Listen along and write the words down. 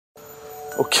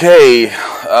Okay,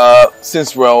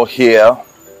 since we're all here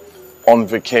on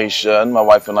vacation, my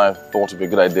wife and I thought it'd be a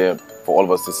good idea for all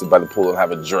of us to sit by the pool and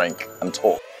have a drink and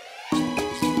talk.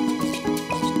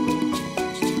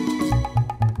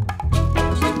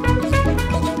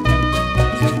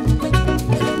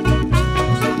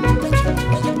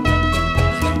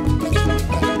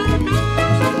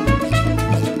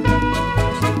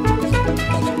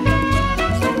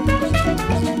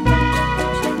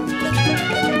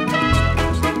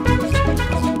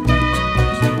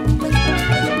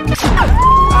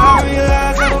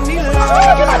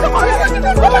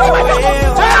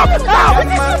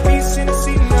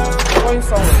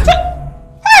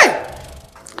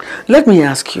 Let me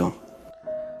ask you,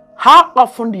 how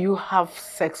often do you have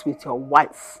sex with your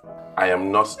wife? I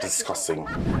am not discussing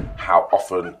how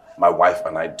often my wife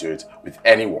and I do it with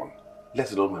anyone,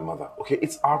 let alone my mother. Okay,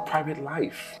 it's our private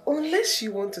life. Unless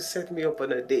you want to set me up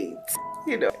on a date,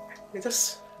 you know, you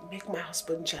just make my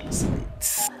husband jealous of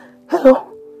it. Hello,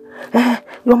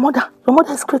 your mother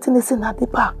is creating a scene at the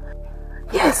bar.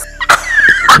 Yes.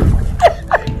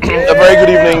 A very good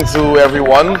evening to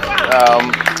everyone.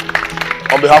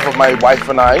 On behalf of my wife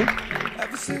and I,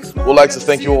 would like to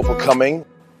thank you all for coming.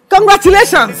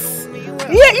 Congratulations!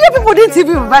 You people didn't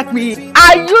even invite me.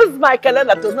 I used my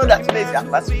calendar to know that today is your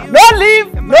anniversary. No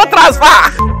leave, no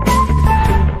transfer.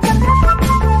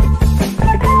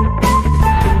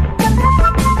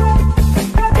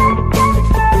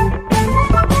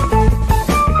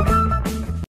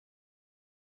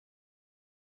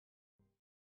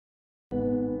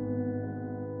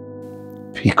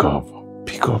 Pick up.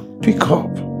 Pick up.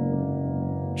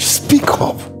 Just speak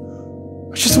up.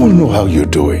 I just want to know how you're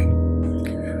doing.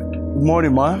 Good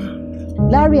morning, ma.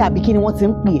 Larry Abikini wants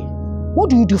him here.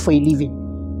 What do you do for a living?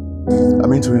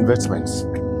 I'm into investments.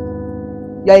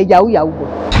 You're a Yahoo boy.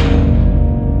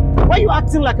 Why are you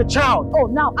acting like a child? Oh,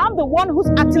 now I'm the one who's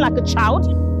acting like a child?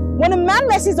 When a man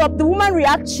messes up, the woman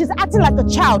reacts, she's acting like a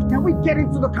child. Can we get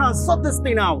into the car and sort this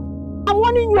thing out? I'm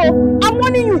warning you. I'm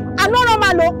warning you. I'm not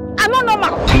normal. I'm not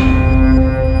normal.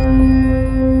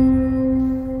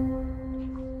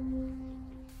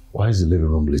 Why is the living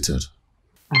room littered?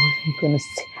 I wasn't gonna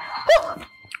say.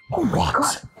 Oh what?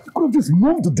 God. You could have just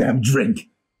moved the damn drink.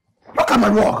 Look at my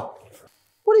rug.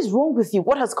 What is wrong with you?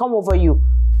 What has come over you?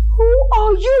 Who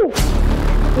are you?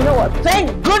 You know what?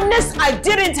 Thank goodness I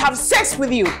didn't have sex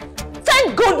with you.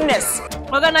 Thank goodness.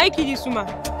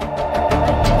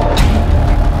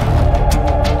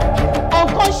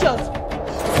 Unconscious.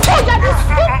 Oh, that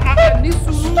is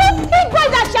stupid boy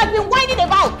that she has been whining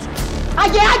about.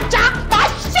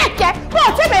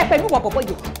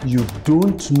 You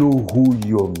don't know who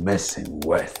you're messing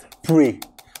with. Pray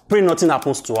nothing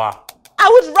happens to her. I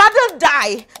would rather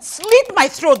die, slit my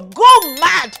throat, go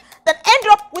mad, than end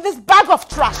up with this bag of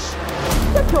trash.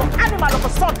 Take your animal of a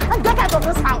son and get out of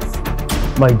this house.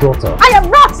 My daughter. I am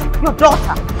not your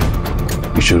daughter.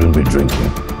 You shouldn't be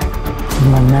drinking.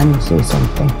 My nanny says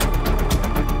something.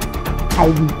 I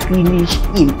will finish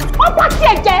him.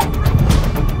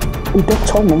 The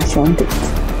doctor mentioned it.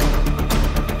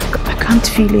 I can't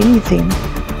feel anything.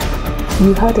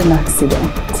 You had an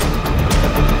accident.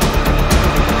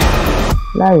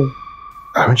 Larry.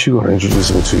 Haven't you got to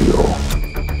introduce me to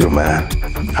your man?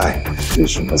 Hi.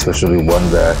 Especially one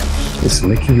that is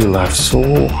making you laugh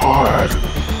so hard.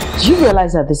 Do you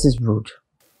realize that this is rude?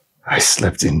 I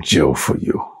slept in jail for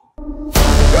you.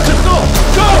 Go!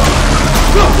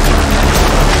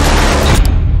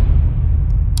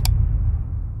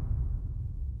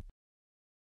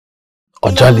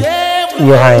 Ojali,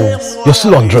 Your Highness. you're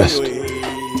still undressed.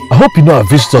 I hope you know our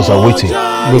visitors are waiting.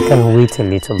 They can wait a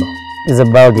little more. It's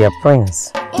about their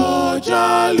prince.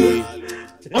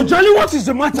 Ojali, what is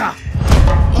the matter?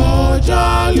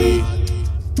 Ojali.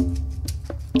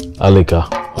 Alika,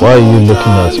 why are you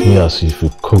looking at me as if you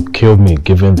could kill me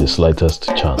given the slightest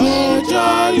chance?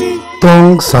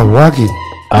 Tongues are wagging.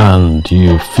 And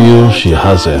you feel she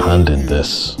has a hand in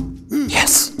this?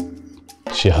 Yes.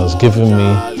 She has given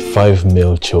me 5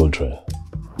 male children.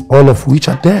 All of which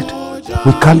are dead.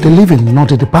 We count the living, not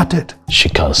the departed. She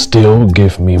can still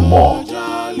give me more.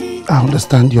 I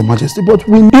understand, Your Majesty, but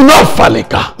we... Enough,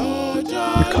 Alika!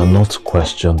 You cannot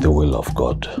question the will of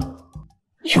God.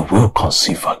 You will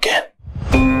conceive again.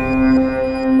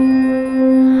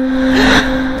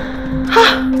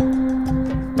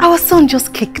 Our son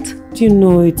just kicked. Do you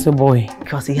know it's a boy?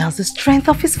 Because he has the strength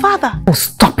of his father. Oh,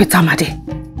 stop it, Amade.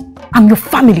 I'm your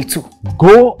family too.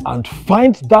 Go and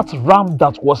find that ram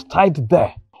that was tied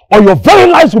there, or your very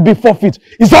lives will be forfeit.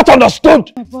 Is that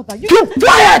understood? My brother, you keep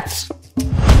quiet!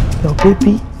 Your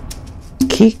baby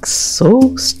kicks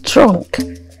so strong.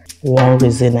 one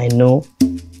reason I know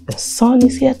the son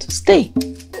is here to stay.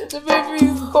 The baby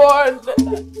is gone.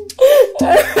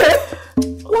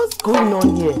 What's going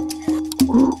on here?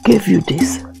 Who gave you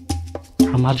this?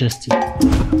 Her Majesty.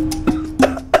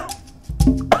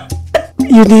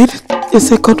 You need a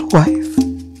second wife?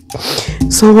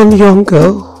 Someone young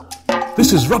girl?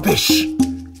 This is rubbish.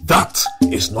 That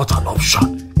is not an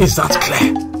option. Is that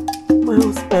clear? My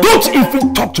husband. Don't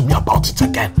even talk to me about it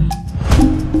again.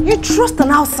 You trust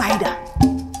an outsider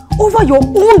over your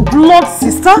own blood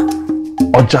sister?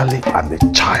 Ojale and the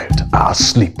child are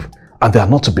asleep and they are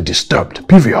not to be disturbed,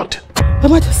 period. Your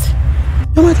Majesty.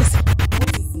 Your Majesty.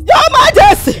 Your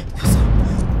Majesty!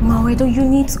 Mawedo, you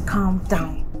need to calm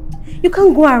down. You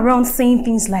can't go around saying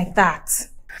things like that.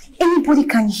 Anybody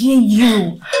can hear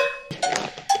you.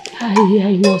 I hear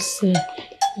yourself.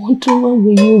 Wondering when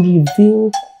will you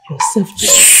reveal yourself to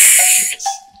me?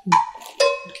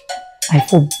 I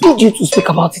forbid you to speak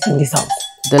about it in this house.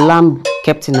 The lamb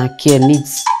kept in her care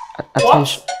needs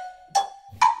attention.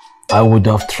 I would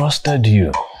have trusted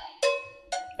you,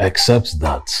 except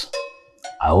that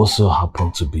I also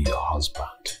happen to be your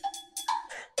husband.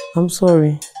 I'm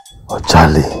sorry.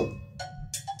 Ojale,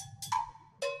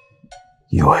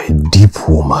 you are a deep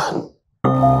woman.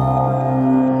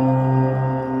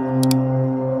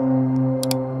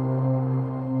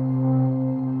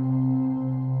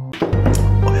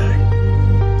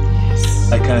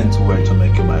 I can't wait to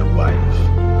make you my wife.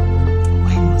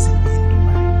 Why must it be in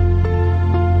Dubai?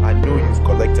 I know you've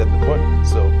collected the money,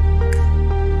 so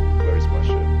where is my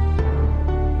share?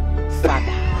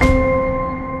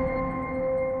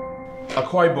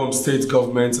 Akwa Ibom State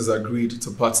Government has agreed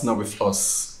to partner with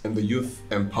us in the Youth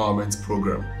Empowerment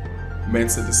Program,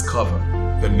 meant to discover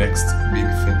the next big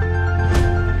thing.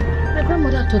 My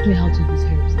grandmother taught me how to use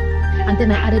herbs, and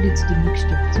then I added it to the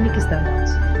mixture to make it stand out.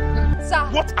 Sir!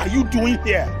 What are you doing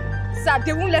here? Sir,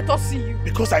 they won't let us see you.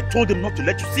 Because I told them not to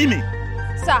let you see me.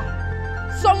 Sir,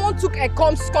 someone took a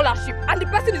com scholarship and the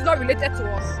person is not related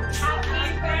to us.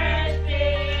 Happy birthday!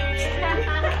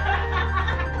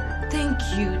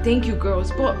 Thank you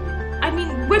girls, but I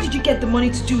mean, where did you get the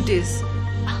money to do this?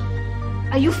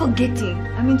 Are you forgetting?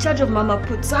 I'm in charge of Mama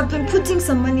Put, so I've been putting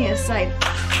some money aside.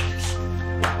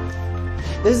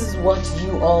 This is what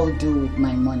you all do with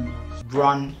my money.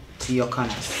 Run to your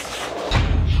corners.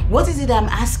 What is it I'm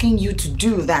asking you to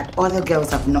do that other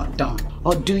girls have not done?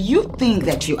 Or do you think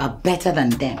that you are better than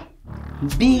them?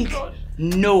 Big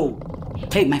no.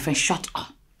 Hey, my friend, shut up.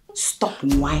 Stop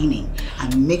whining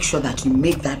and make sure that you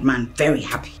make that man very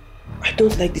happy. I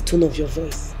don't like the tone of your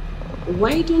voice.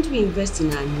 Why don't we invest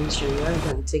in our nation rather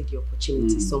than take the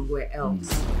opportunity somewhere else?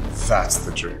 That's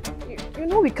the dream. You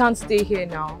know we can't stay here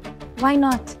now. Why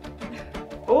not?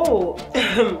 Oh,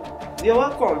 you're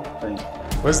welcome.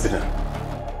 Where's dinner?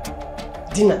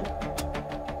 Dinner?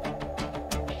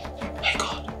 My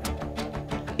God.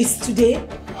 It's today?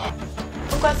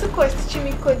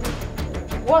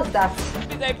 What's that?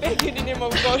 Please, I beg you in the name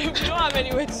of God. We don't have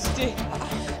anywhere to stay.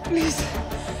 Please,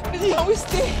 can we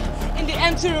stay in the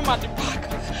empty room at the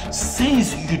back?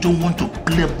 Since you don't want to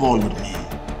play ball with me,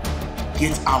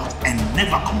 get out and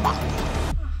never come back.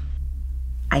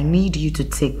 I need you to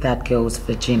take that girl's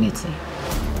virginity.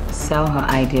 Sell her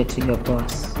idea to your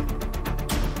boss.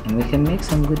 And we can make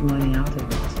some good money out of it.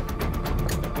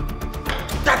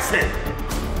 That's it!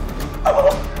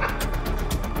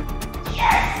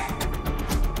 Yes!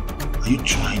 Are you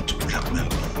trying to blackmail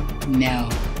me? No,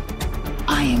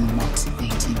 I am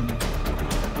motivating you.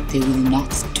 They will not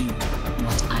do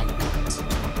what I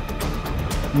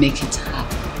want. Make it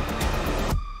happen.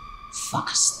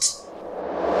 Fast.